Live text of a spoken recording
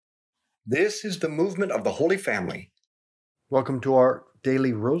This is the movement of the Holy Family. Welcome to our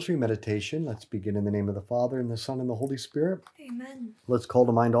daily rosary meditation. Let's begin in the name of the Father, and the Son, and the Holy Spirit. Amen. Let's call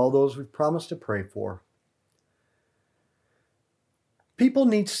to mind all those we've promised to pray for. People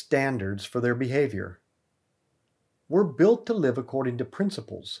need standards for their behavior. We're built to live according to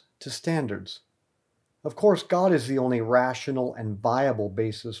principles, to standards. Of course, God is the only rational and viable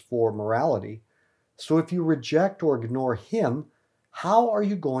basis for morality. So if you reject or ignore Him, how are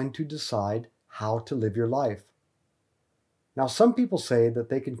you going to decide how to live your life? Now, some people say that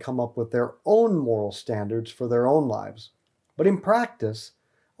they can come up with their own moral standards for their own lives. But in practice,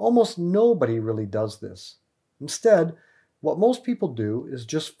 almost nobody really does this. Instead, what most people do is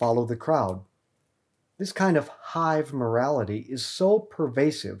just follow the crowd. This kind of hive morality is so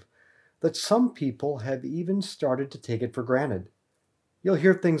pervasive that some people have even started to take it for granted. You'll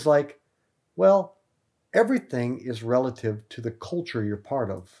hear things like, well, everything is relative to the culture you're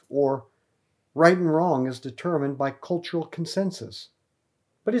part of, or right and wrong is determined by cultural consensus.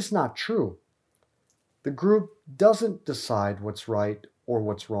 But it's not true. The group doesn't decide what's right or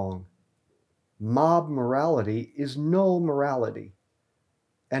what's wrong. Mob morality is no morality.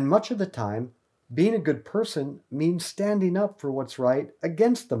 And much of the time, being a good person means standing up for what's right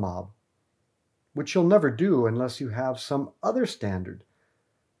against the mob, which you'll never do unless you have some other standard,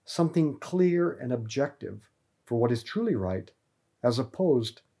 something clear and objective for what is truly right, as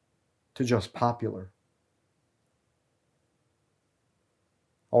opposed to just popular.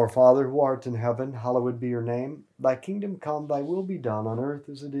 Our Father, who art in heaven, hallowed be your name. Thy kingdom come, thy will be done on earth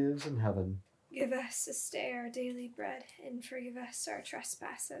as it is in heaven. Give us this day our daily bread, and forgive us our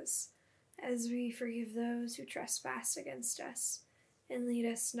trespasses, as we forgive those who trespass against us. And lead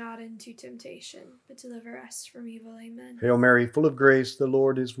us not into temptation, but deliver us from evil. Amen. Hail Mary, full of grace, the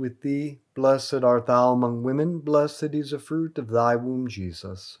Lord is with thee. Blessed art thou among women, blessed is the fruit of thy womb,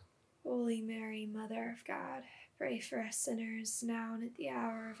 Jesus. Holy Mary, Mother of God, pray for us sinners, now and at the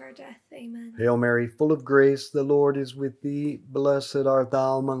hour of our death. Amen. Hail Mary, full of grace, the Lord is with thee. Blessed art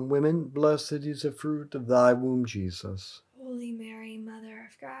thou among women, blessed is the fruit of thy womb, Jesus. Holy Mary, Mother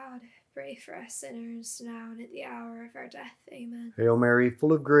of God, pray for us sinners, now and at the hour of our death. Amen. Hail Mary,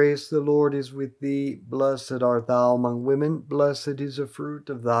 full of grace, the Lord is with thee. Blessed art thou among women, blessed is the fruit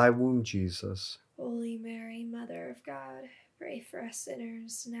of thy womb, Jesus. Holy Mary, Mother of God, pray for us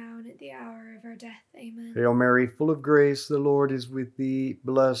sinners, now and at the hour of our death. Amen. Hail Mary, full of grace, the Lord is with thee.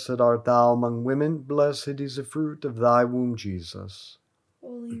 Blessed art thou among women, blessed is the fruit of thy womb, Jesus.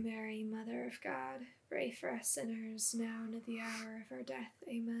 Holy Mary, Mother of God, pray for us sinners, now and at the hour of our death.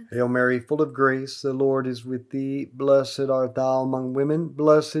 Amen. Hail Mary, full of grace, the Lord is with thee. Blessed art thou among women,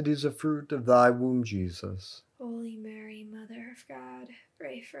 blessed is the fruit of thy womb, Jesus. Holy Mary, Mother of God,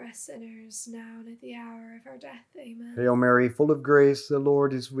 pray for us sinners, now and at the hour of our death. Amen. Hail Mary, full of grace, the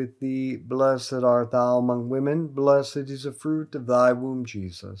Lord is with thee. Blessed art thou among women, blessed is the fruit of thy womb,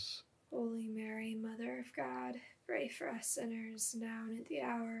 Jesus. Holy Mary, Mother of God, pray for us sinners, now and at the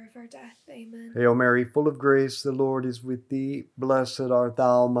hour of our death. Amen. Hail Mary, full of grace, the Lord is with thee. Blessed art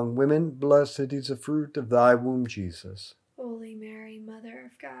thou among women, blessed is the fruit of thy womb, Jesus. Holy Mary, Mother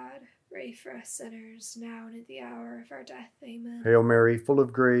of God, pray for us sinners, now and at the hour of our death. Amen. Hail Mary, full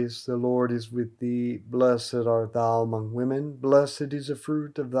of grace, the Lord is with thee. Blessed art thou among women, blessed is the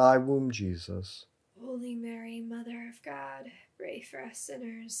fruit of thy womb, Jesus. Holy Mary, Mother of God, pray for us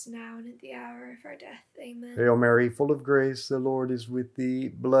sinners, now and at the hour of our death. Amen. Hail Mary, full of grace, the Lord is with thee.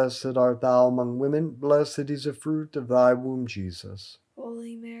 Blessed art thou among women, blessed is the fruit of thy womb, Jesus.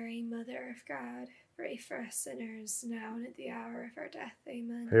 Holy Mary, Mother of God, pray for us sinners, now and at the hour of our death.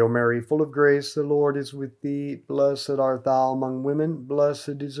 Amen. Hail Mary, full of grace, the Lord is with thee. Blessed art thou among women,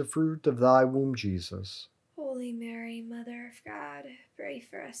 blessed is the fruit of thy womb, Jesus. Holy Mary, Mother of God, pray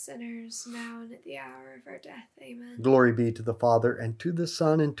for us sinners, now and at the hour of our death. Amen. Glory be to the Father, and to the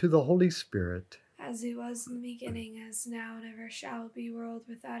Son, and to the Holy Spirit. As it was in the beginning, as now and ever shall be, world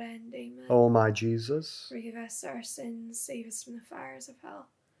without end. Amen. O my Jesus, forgive us our sins, save us from the fires of hell.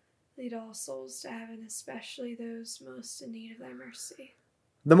 Lead all souls to heaven, especially those most in need of thy mercy.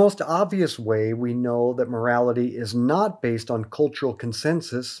 the most obvious way we know that morality is not based on cultural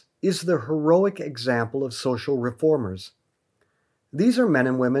consensus is the heroic example of social reformers. These are men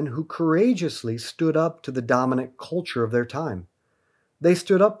and women who courageously stood up to the dominant culture of their time. They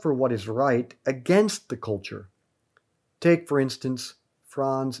stood up for what is right against the culture. Take, for instance,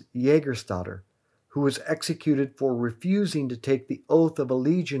 Franz Jägerstätter, who was executed for refusing to take the oath of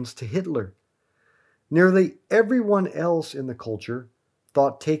allegiance to Hitler. Nearly everyone else in the culture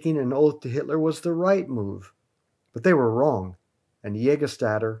thought taking an oath to Hitler was the right move, but they were wrong, and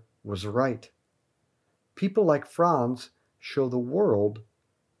Jägerstätter was right. People like Franz show the world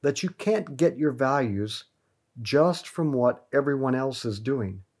that you can't get your values just from what everyone else is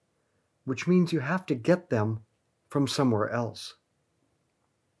doing, which means you have to get them from somewhere else.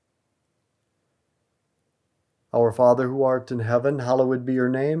 Our Father who art in heaven, hallowed be your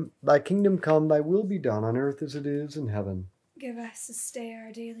name. Thy kingdom come, thy will be done on earth as it is in heaven. Give us this day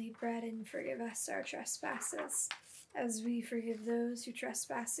our daily bread, and forgive us our trespasses, as we forgive those who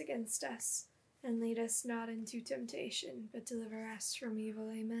trespass against us. And lead us not into temptation, but deliver us from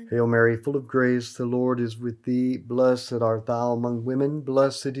evil. Amen. Hail Mary, full of grace, the Lord is with thee. Blessed art thou among women,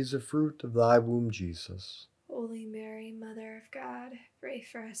 blessed is the fruit of thy womb, Jesus. Holy Mary, Mother of God, pray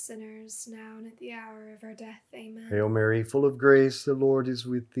for us sinners, now and at the hour of our death. Amen. Hail Mary, full of grace, the Lord is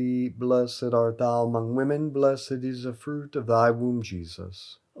with thee. Blessed art thou among women, blessed is the fruit of thy womb,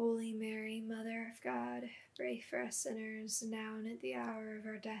 Jesus. Holy Mary, Mother of God, pray for us sinners, now and at the hour of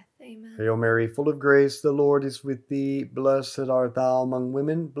our death. Amen. Hail Mary, full of grace, the Lord is with thee. Blessed art thou among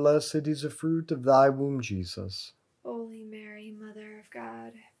women, blessed is the fruit of thy womb, Jesus. Holy Mary, Mother of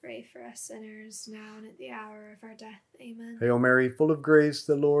God, pray for us sinners, now and at the hour of our death. Amen. Hail Mary, full of grace,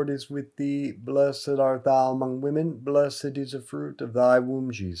 the Lord is with thee. Blessed art thou among women, blessed is the fruit of thy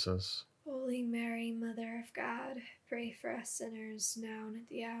womb, Jesus. Holy Mary, Mother of God, pray for us sinners, now and at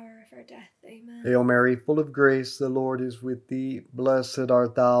the hour of our death. Amen. Hail Mary, full of grace, the Lord is with thee. Blessed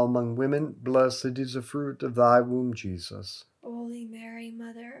art thou among women, blessed is the fruit of thy womb, Jesus. Holy Mary,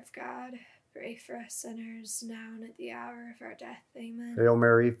 Mother of God, pray for us sinners, now and at the hour of our death. Amen. Hail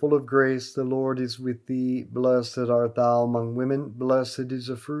Mary, full of grace, the Lord is with thee. Blessed art thou among women, blessed is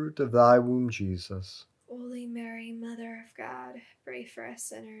the fruit of thy womb, Jesus. Holy Mary, Mother of God, pray for us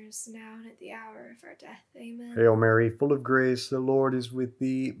sinners, now and at the hour of our death. Amen. Hail Mary, full of grace, the Lord is with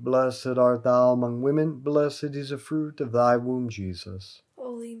thee. Blessed art thou among women, blessed is the fruit of thy womb, Jesus.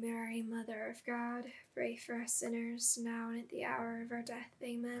 Holy Mary, Mother of God, pray for us sinners, now and at the hour of our death.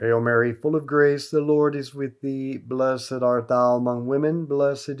 Amen. Hail Mary, full of grace, the Lord is with thee. Blessed art thou among women,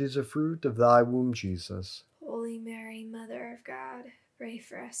 blessed is the fruit of thy womb, Jesus. Holy Mary, Mother of God, pray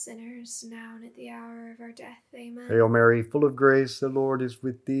for us sinners, now and at the hour of our death. Amen. Hail Mary, full of grace, the Lord is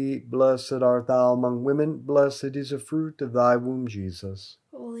with thee. Blessed art thou among women, blessed is the fruit of thy womb, Jesus.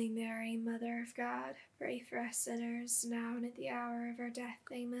 Holy Mary, Mother of God, pray for us sinners, now and at the hour of our death.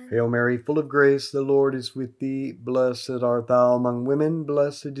 Amen. Hail Mary, full of grace, the Lord is with thee. Blessed art thou among women,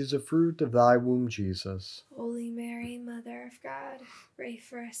 blessed is the fruit of thy womb, Jesus. Holy Mary, Mother of God, pray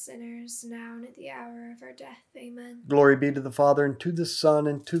for us sinners, now and at the hour of our death. Amen. Glory be to the Father, and to the Son,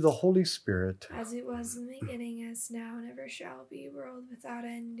 and to the Holy Spirit. As it was in the beginning, as now, and ever shall be, world without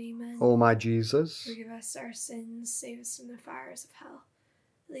end. Amen. O my Jesus, forgive us our sins, save us from the fires of hell.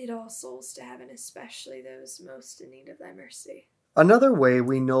 Lead all souls to heaven, especially those most in need of thy mercy. another way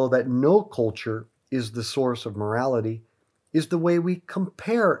we know that no culture is the source of morality is the way we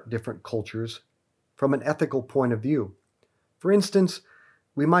compare different cultures from an ethical point of view. For instance,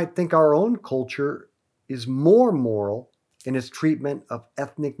 we might think our own culture is more moral in its treatment of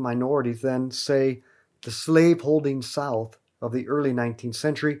ethnic minorities than, say, the slave-holding South of the early 19th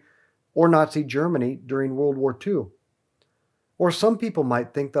century or Nazi Germany during World War II. Or some people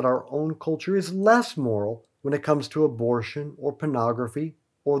might think that our own culture is less moral when it comes to abortion or pornography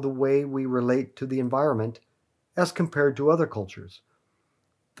or the way we relate to the environment as compared to other cultures.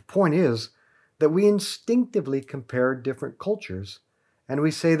 The point is that we instinctively compare different cultures, and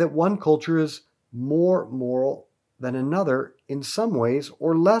we say that one culture is more moral than another in some ways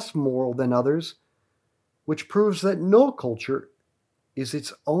or less moral than others, which proves that no culture is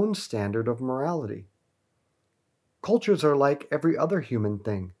its own standard of morality. Cultures are like every other human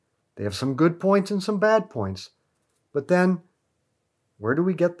thing. They have some good points and some bad points. But then, where do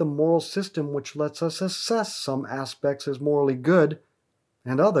we get the moral system which lets us assess some aspects as morally good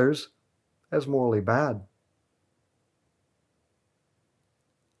and others as morally bad?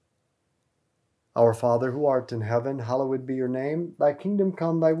 Our Father who art in heaven, hallowed be your name. Thy kingdom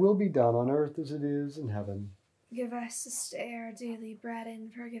come, thy will be done on earth as it is in heaven. Give us this day our daily bread,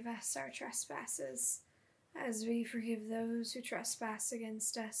 and forgive us our trespasses, as we forgive those who trespass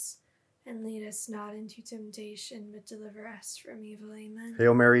against us. And lead us not into temptation, but deliver us from evil. Amen.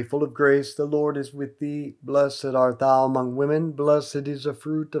 Hail Mary, full of grace, the Lord is with thee. Blessed art thou among women, blessed is the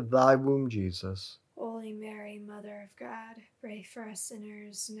fruit of thy womb, Jesus. Holy Mary, Mother of God, pray for us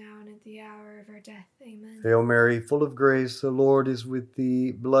sinners, now and at the hour of our death. Amen. Hail Mary, full of grace, the Lord is with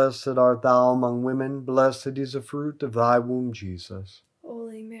thee. Blessed art thou among women, blessed is the fruit of thy womb, Jesus.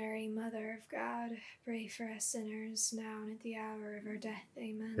 Holy Mary, Mother of God, pray for us sinners, now and at the hour of our death.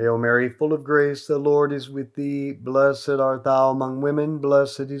 Amen. Hail Mary, full of grace, the Lord is with thee. Blessed art thou among women,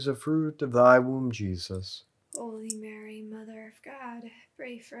 blessed is the fruit of thy womb, Jesus. Holy Mary, Mother of God,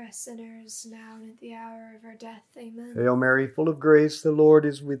 pray for us sinners, now and at the hour of our death. Amen. Hail Mary, full of grace, the Lord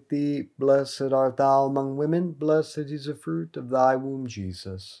is with thee. Blessed art thou among women, blessed is the fruit of thy womb,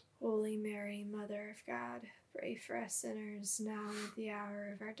 Jesus. Holy Mary, Mother of God, pray for us sinners, now and at the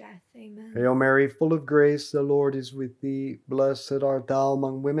hour of our death. Amen. Hail Mary, full of grace, the Lord is with thee. Blessed art thou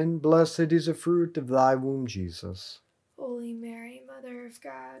among women, blessed is the fruit of thy womb, Jesus. Holy Mary, Mother of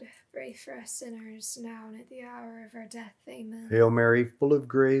God, pray for us sinners, now and at the hour of our death. Amen. Hail Mary, full of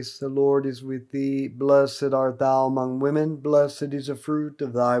grace, the Lord is with thee. Blessed art thou among women, blessed is the fruit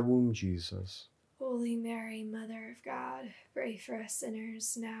of thy womb, Jesus. Holy Mary, Mother of God, pray for us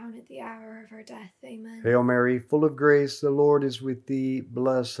sinners, now and at the hour of our death. Amen. Hail Mary, full of grace, the Lord is with thee.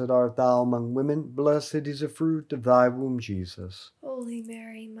 Blessed art thou among women, blessed is the fruit of thy womb, Jesus. Holy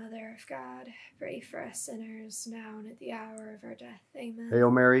Mary, Mother of God, pray for us sinners, now and at the hour of our death. Amen.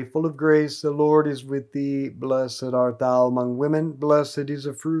 Hail Mary, full of grace, the Lord is with thee. Blessed art thou among women, blessed is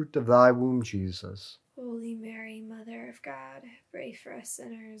the fruit of thy womb, Jesus. Holy Mary, Mother of God, pray for us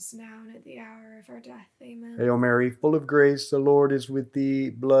sinners, now and at the hour of our death. Amen. Hail Mary, full of grace, the Lord is with thee.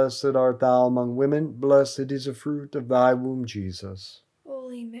 Blessed art thou among women, blessed is the fruit of thy womb, Jesus.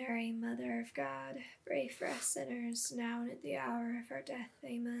 Holy Mary, Mother of God, pray for us sinners, now and at the hour of our death.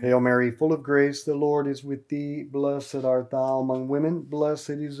 Amen. Hail Mary, full of grace, the Lord is with thee. Blessed art thou among women, blessed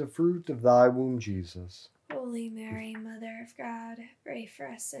is the fruit of thy womb, Jesus. Holy Mary, Mother of God, pray for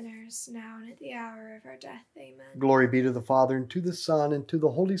us sinners, now and at the hour of our death. Amen. Glory be to the Father, and to the Son, and to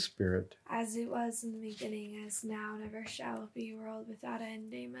the Holy Spirit. As it was in the beginning, as now, and ever shall be, world without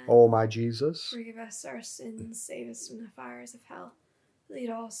end. Amen. O my Jesus, forgive us our sins, save us from the fires of hell. Lead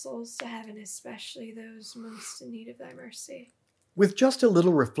all souls to heaven, especially those most in need of thy mercy. with just a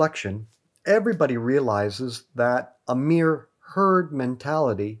little reflection, everybody realizes that a mere herd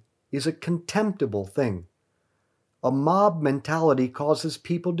mentality is a contemptible thing. A mob mentality causes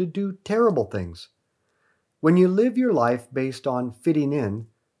people to do terrible things. When you live your life based on fitting in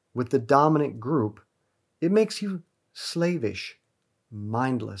with the dominant group, it makes you slavish,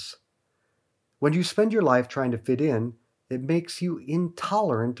 mindless. When you spend your life trying to fit in, it makes you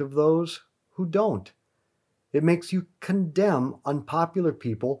intolerant of those who don't. It makes you condemn unpopular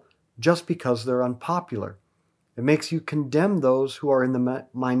people just because they're unpopular. It makes you condemn those who are in the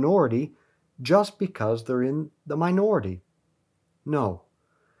minority just because they're in the minority. No.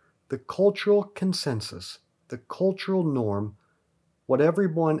 The cultural consensus, the cultural norm, what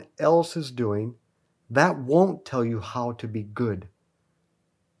everyone else is doing, that won't tell you how to be good.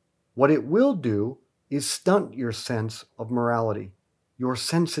 What it will do is stunt your sense of morality, your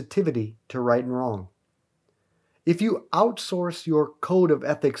sensitivity to right and wrong. If you outsource your code of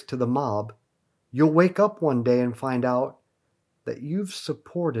ethics to the mob, you'll wake up one day and find out that you've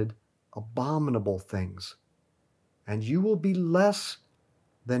supported abominable things, and you will be less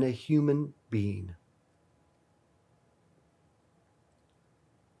than a human being.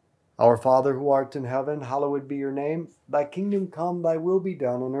 Our Father who art in heaven, hallowed be your name. Thy kingdom come, thy will be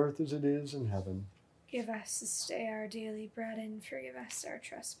done on earth as it is in heaven. Give us this day our daily bread, and forgive us our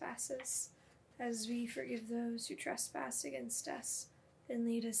trespasses, as we forgive those who trespass against us. And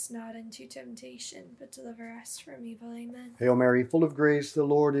lead us not into temptation, but deliver us from evil. Amen. Hail Mary, full of grace, the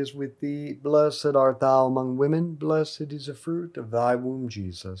Lord is with thee. Blessed art thou among women, blessed is the fruit of thy womb,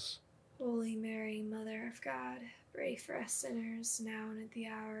 Jesus. Holy Mary, Mother of God, pray for us sinners, now and at the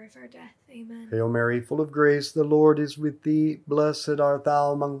hour of our death. Amen. Hail Mary, full of grace, the Lord is with thee. Blessed art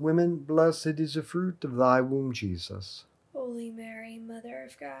thou among women, blessed is the fruit of thy womb, Jesus. Holy Mary, Mother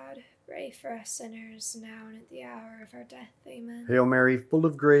of God, pray for us sinners, now and at the hour of our death. Amen. Hail Mary, full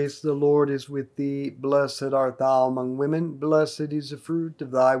of grace, the Lord is with thee. Blessed art thou among women, blessed is the fruit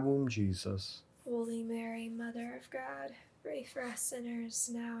of thy womb, Jesus. Holy Mary, Mother of God, pray for us sinners,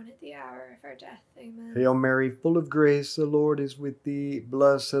 now and at the hour of our death. Amen. Hail Mary, full of grace, the Lord is with thee.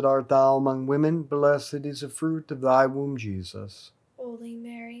 Blessed art thou among women, blessed is the fruit of thy womb, Jesus. Holy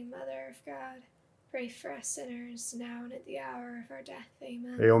Mary, Mother of God, pray for us sinners, now and at the hour of our death.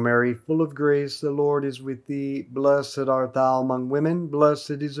 Amen. Hail Mary, full of grace, the Lord is with thee. Blessed art thou among women,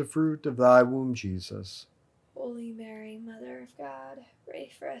 blessed is the fruit of thy womb, Jesus. Holy Mary, Mother of God,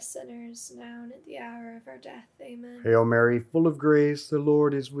 pray for us sinners, now and at the hour of our death. Amen. Hail Mary, full of grace, the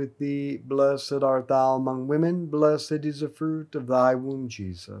Lord is with thee. Blessed art thou among women, blessed is the fruit of thy womb,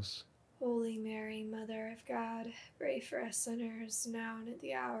 Jesus. Holy Mary, Mother of God, pray for us sinners, now and at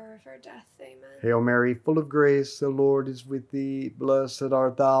the hour of our death. Amen. Hail Mary, full of grace, the Lord is with thee. Blessed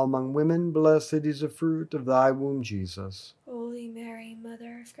art thou among women, blessed is the fruit of thy womb, Jesus. Holy Mary,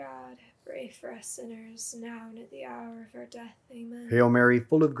 Mother of God, pray for us sinners, now and at the hour of our death. Amen. Hail Mary,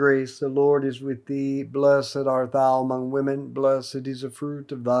 full of grace, the Lord is with thee. Blessed art thou among women, blessed is the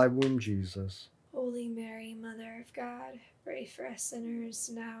fruit of thy womb, Jesus. Holy Mary, Mother of God, pray for us sinners,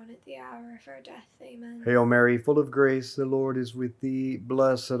 now and at the hour of our death. Amen. Hail Mary, full of grace, the Lord is with thee.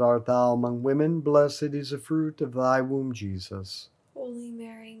 Blessed art thou among women, blessed is the fruit of thy womb, Jesus. Holy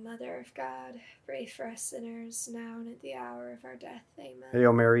Mary, Mother of God, pray for us sinners, now and at the hour of our death. Amen.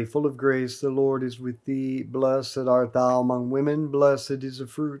 Hail Mary, full of grace, the Lord is with thee. Blessed art thou among women, blessed is the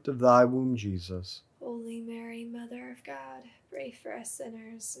fruit of thy womb, Jesus. Holy Mary, Mother of God, pray for us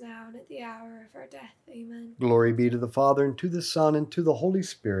sinners, now and at the hour of our death. Amen. Glory be to the Father, and to the Son, and to the Holy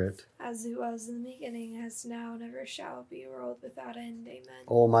Spirit. As it was in the beginning, as now, and ever shall be, world without end. Amen.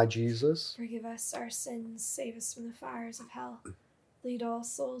 O my Jesus, Forgive us our sins, save us from the fires of hell. Lead all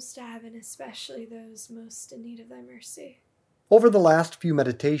souls to heaven, especially those most in need of thy mercy. over the last few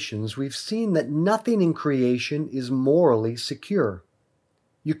meditations, we've seen that nothing in creation is morally secure.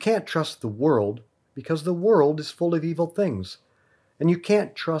 You can't trust the world because the world is full of evil things. And you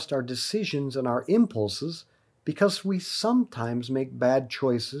can't trust our decisions and our impulses because we sometimes make bad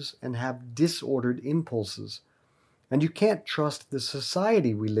choices and have disordered impulses. And you can't trust the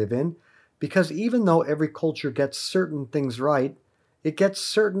society we live in because even though every culture gets certain things right, it gets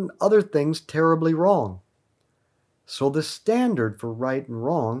certain other things terribly wrong. So the standard for right and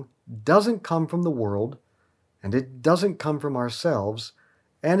wrong doesn't come from the world, and it doesn't come from ourselves,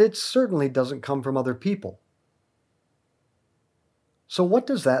 and it certainly doesn't come from other people. So what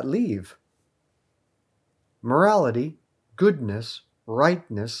does that leave? Morality, goodness,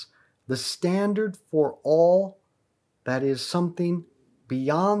 rightness, the standard for all that is something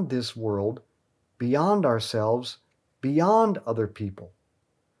beyond this world, beyond ourselves, beyond other people.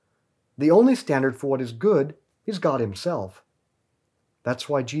 The only standard for what is good is God Himself. That's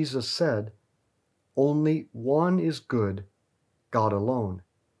why Jesus said, only one is good, God alone.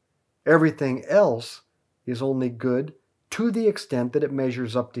 Everything else is only good to the extent that it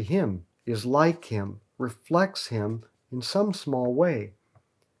measures up to Him, is like Him, reflects Him in some small way.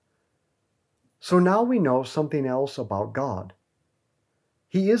 So now we know something else about God.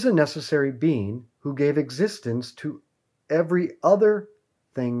 He is a necessary being who gave existence to every other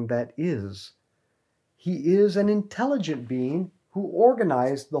thing that is. He is an intelligent being who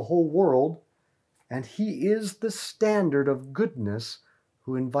organized the whole world, and He is the standard of goodness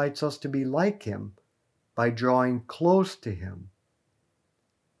who invites us to be like Him by drawing close to Him.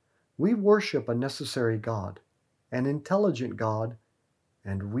 We worship a necessary God, an intelligent God,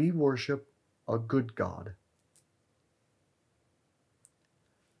 and we worship a good God.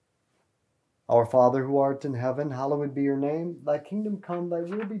 Our Father who art in heaven, hallowed be your name. Thy kingdom come, thy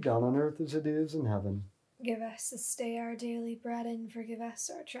will be done on earth as it is in heaven. Give us this day our daily bread, and forgive us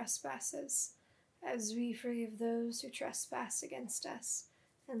our trespasses, as we forgive those who trespass against us.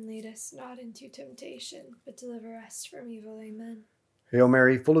 And lead us not into temptation, but deliver us from evil. Amen. Hail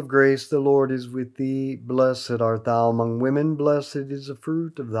Mary, full of grace, the Lord is with thee. Blessed art thou among women, blessed is the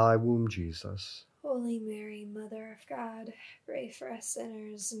fruit of thy womb, Jesus. Holy Mary, Mother of God, pray for us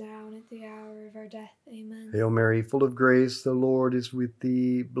sinners, now and at the hour of our death. Amen. Hail Mary, full of grace, the Lord is with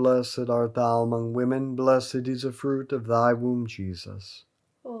thee. Blessed art thou among women, blessed is the fruit of thy womb, Jesus.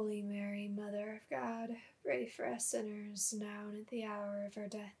 Holy Mary, Mother of God, pray for us sinners, now and at the hour of our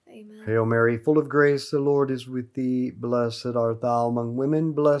death. Amen. Hail Mary, full of grace, the Lord is with thee. Blessed art thou among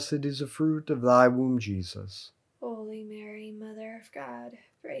women, blessed is the fruit of thy womb, Jesus. Holy Mary, Mother of God,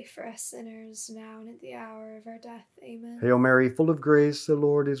 pray for us sinners, now and at the hour of our death. Amen. Hail Mary, full of grace, the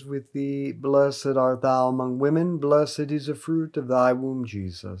Lord is with thee. Blessed art thou among women, blessed is the fruit of thy womb,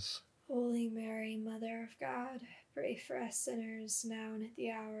 Jesus. Holy Mary, Mother of God, pray for us sinners, now and at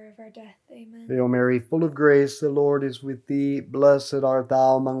the hour of our death. Amen. Hail Mary, full of grace, the Lord is with thee. Blessed art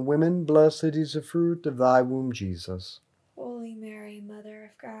thou among women, blessed is the fruit of thy womb, Jesus. Holy Mary,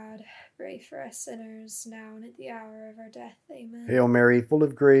 Mother of God, pray for us sinners, now and at the hour of our death. Amen. Hail Mary, full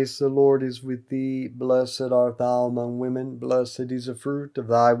of grace, the Lord is with thee. Blessed art thou among women, blessed is the fruit of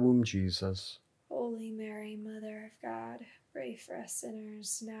thy womb, Jesus. Holy Mary, Mother of God, pray for us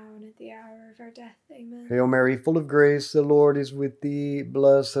sinners, now and at the hour of our death. Amen. Hail Mary, full of grace, the Lord is with thee.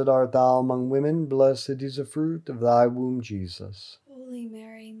 Blessed art thou among women, blessed is the fruit of thy womb, Jesus. Holy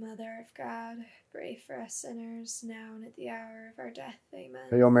Mary, Mother of God, pray for us sinners, now and at the hour of our death. Amen.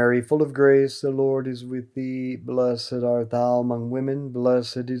 Hail Mary, full of grace, the Lord is with thee. Blessed art thou among women,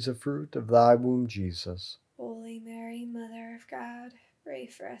 blessed is the fruit of thy womb, Jesus. Holy Mary, Mother of God, pray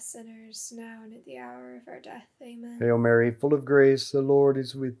for us sinners, now and at the hour of our death. Amen. Hail Mary, full of grace, the Lord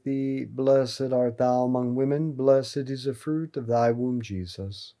is with thee. Blessed art thou among women, blessed is the fruit of thy womb,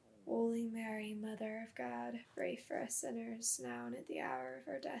 Jesus. Holy Holy Mary, Mother of God, pray for us sinners, now and at the hour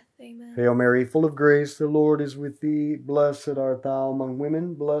of our death. Amen. Hail Mary, full of grace, the Lord is with thee. Blessed art thou among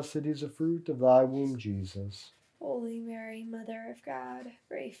women. Blessed is the fruit of thy womb, Jesus. Holy Mary, Mother of God,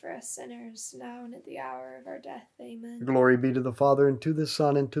 pray for us sinners, now and at the hour of our death. Amen. Glory be to the Father, and to the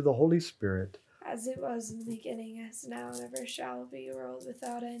Son, and to the Holy Spirit. As it was in the beginning, as now, and ever shall be, world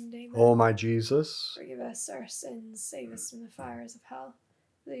without end. Amen. O my Jesus, forgive us our sins, save us from the fires of hell.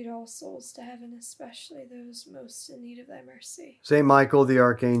 Lead all souls to heaven, especially those most in need of thy mercy. Saint Michael the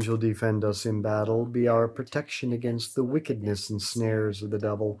Archangel, defend us in battle. Be our protection against the wickedness and snares of the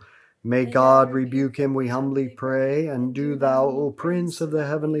devil. May God rebuke him, we humbly pray. And do thou, O Prince of the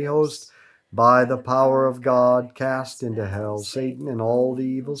heavenly host, by the power of God, cast into hell Satan and all the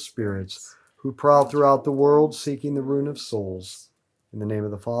evil spirits who prowl throughout the world seeking the ruin of souls. In the name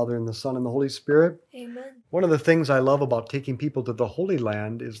of the Father, and the Son, and the Holy Spirit. Amen. One of the things I love about taking people to the Holy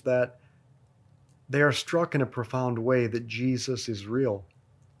Land is that they are struck in a profound way that Jesus is real.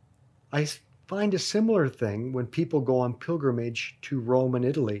 I find a similar thing when people go on pilgrimage to Rome and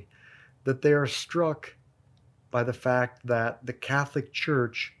Italy, that they are struck by the fact that the Catholic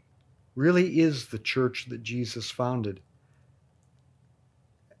Church really is the church that Jesus founded.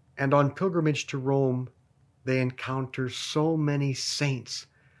 And on pilgrimage to Rome, they encounter so many saints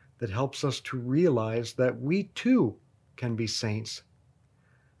that helps us to realize that we too can be saints.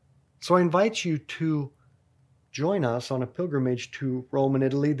 So I invite you to join us on a pilgrimage to Rome and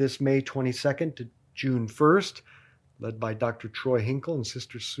Italy this May 22nd to June 1st, led by Dr. Troy Hinkle and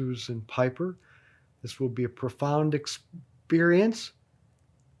Sister Susan Piper. This will be a profound experience,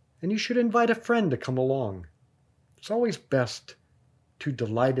 and you should invite a friend to come along. It's always best to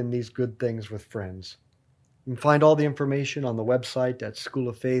delight in these good things with friends. You can find all the information on the website at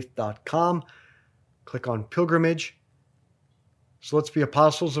schooloffaith.com. Click on Pilgrimage. So let's be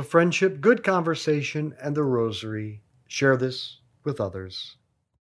apostles of friendship, good conversation, and the rosary. Share this with others.